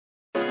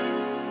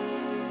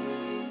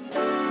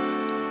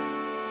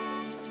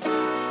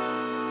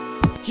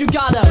You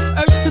got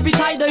a urge to be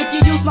tighter if you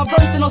use my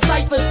personal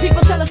ciphers.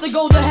 People tell us to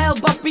go to hell,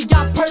 but we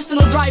got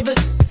personal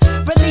drivers.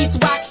 Release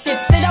whack shit,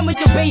 stay down with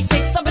your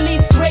basics. I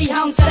release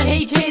greyhounds that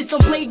hate kids on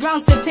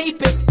playgrounds and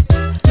tape it.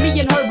 Me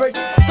and Herbert,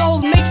 the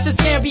whole mixture's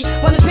scary.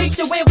 Want a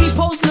picture where we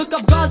post, look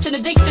up gods in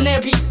the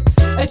dictionary.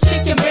 A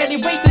chick can barely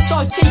wait to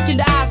start shaking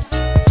the ass.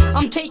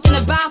 I'm taking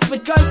a bath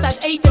with girls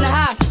that's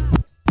 8.5.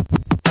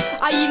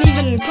 I ain't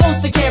even close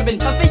to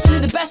caring. Officially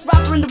the best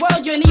rapper in the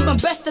world, you ain't even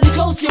best in the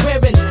clothes you're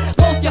wearing.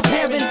 Both your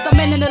parents are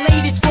men in the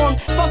ladies' form.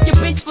 Fuck your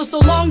bitch for so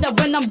long that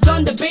when I'm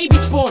done the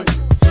baby's born.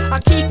 I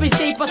keep in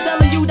shape by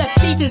telling you that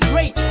cheating's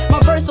great. My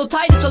verse so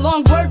tight it's a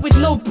long word with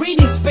no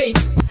breathing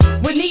space.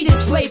 We need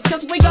this place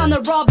cause we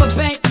gonna rob a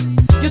bank.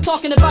 You're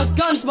talking about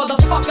guns,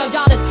 motherfucker,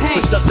 got a tank.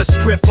 This does the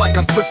script like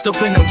I'm crystal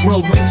in a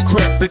whirlwind's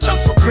grip. Bitch, I'm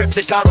so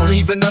cryptic, I don't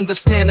even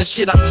understand the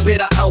shit I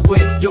spit. I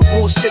outwit your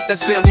bullshit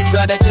that's barely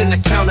better than a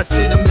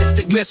counterfeit. A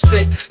mystic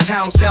misfit,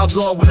 towns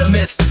outlaw with a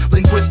mist.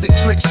 Linguistic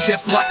tricks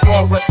shift like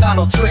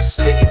horizontal tricks.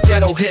 Spitting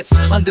ghetto hits,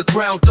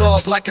 underground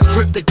dog like a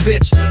cryptic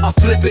bitch. I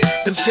flip it,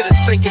 them shit is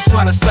faking,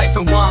 trying to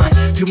siphon wine.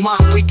 Your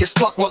mind weak as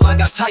fuck, well I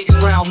got Titan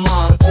round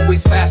mine.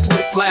 Always fast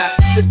with flash,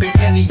 sipping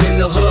Henny in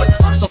the hood.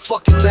 I'm so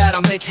fucking bad, I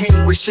make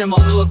Henry shimmer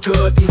look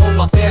good. Behold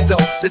my bando,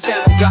 this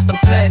album got them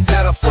fans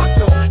out of fuck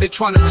door. They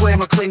tryna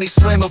clamor, claim they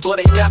slammer, but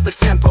they got the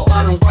tempo.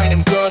 I don't write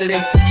them good, it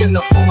ain't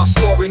enough for my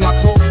story. My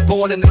glory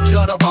born in the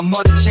gutter, I'm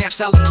mother chance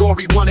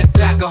allegory. Running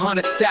back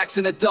 100 stacks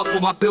in the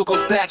duffel, my bill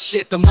goes bad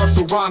shit. The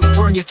muscle rhymes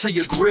burn you till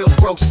your grill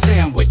roast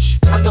sandwich.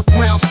 The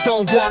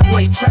brownstone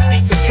walkway, trap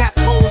beats and cap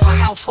holes. My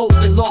household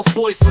and lost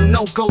boys from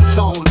no-go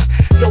zones.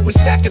 Yo, we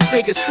stacking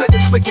figures,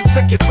 trickin', clickin',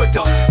 trickin'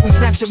 quicker. We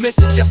snatch your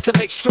missing just to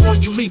make sure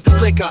you leave the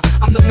liquor.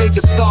 I'm the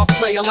major star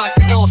player like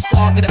an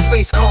all-star in a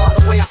space car.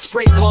 The way I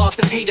spray bars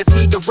and haters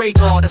need the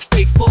radar to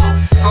stay full.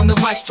 I'm the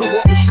maestro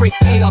walking straight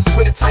chaos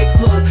with a tight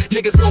flow.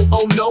 Niggas go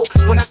oh no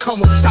when I come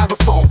with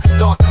styrofoam.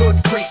 Dark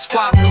hood creeps,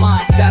 5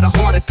 lines that are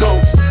haunted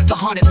ghosts. The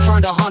hunted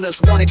turned to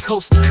hunters, wanted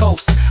coast to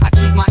coast. I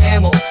keep my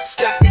ammo,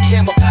 stack the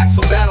camel packs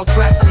for battle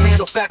tracks. I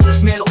handle facts,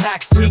 dismantle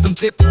hacks, leave them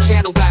dipped in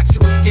candle wax.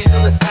 You a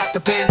scandalous act, the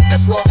band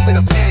that's lost in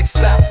a panic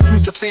stop.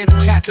 Use the phantom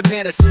cat to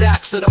man a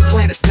stack, so the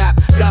planet snap.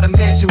 Got a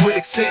mansion with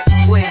extension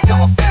plans,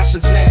 I'm a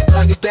fashions man.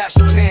 Now you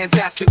bashing pans,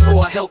 asking for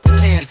a helping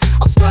hand.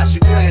 I'm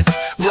splashing glands,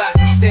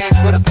 blasting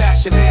stands with a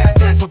passion man. I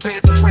dance with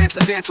bands and trance,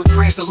 advance with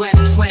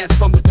transatlantic plans.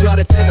 From the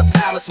gutter to the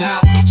palace,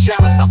 mountains with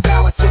chalice. I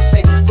balance so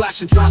Satan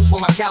splashing drops for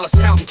my callous,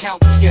 counting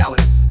countless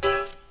gallons.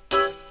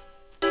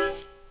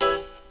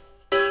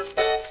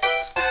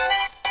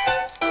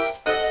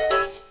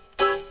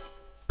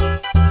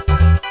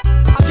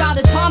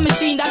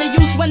 Machine that I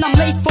use when I'm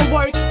late for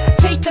work.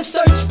 Take the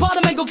search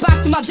bottom and go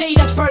back to my date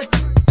at birth.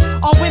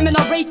 All women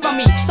are raped by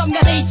me, some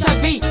got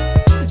HIV.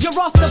 You're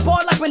off the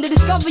bar like when they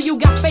discover you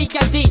got fake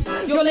ID.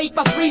 You're late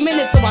by 3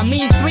 minutes, so I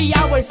mean 3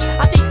 hours.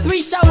 I take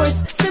 3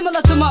 showers,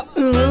 similar to my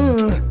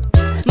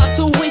My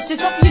 2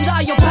 wishes, if you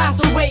die you'll pass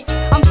away.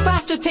 I'm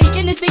fast to take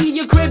anything in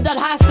your crib that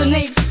has a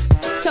name.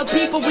 Tell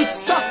people we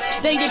suck,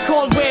 they get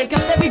called weird.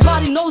 Cause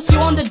everybody knows you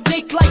on the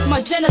dick like my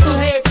genital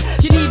hair.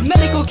 You need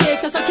medical care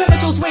cause our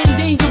chemicals were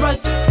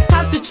dangerous.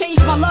 Have to change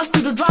my lust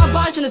to the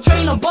drive-bys in a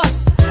train or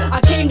bus. I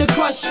came to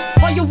crush,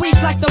 while you're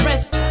weak like the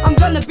rest. I'm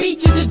gonna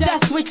beat you to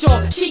death with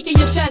your cheek in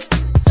your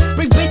chest.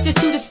 Bring bitches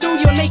to the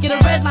studio and make it a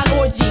red line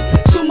orgy.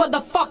 2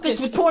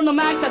 motherfuckers with porno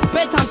mags as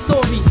bedtime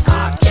stories.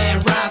 I can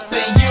rap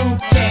and you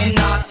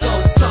cannot,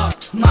 so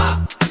suck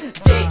my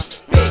dick,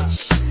 bitch.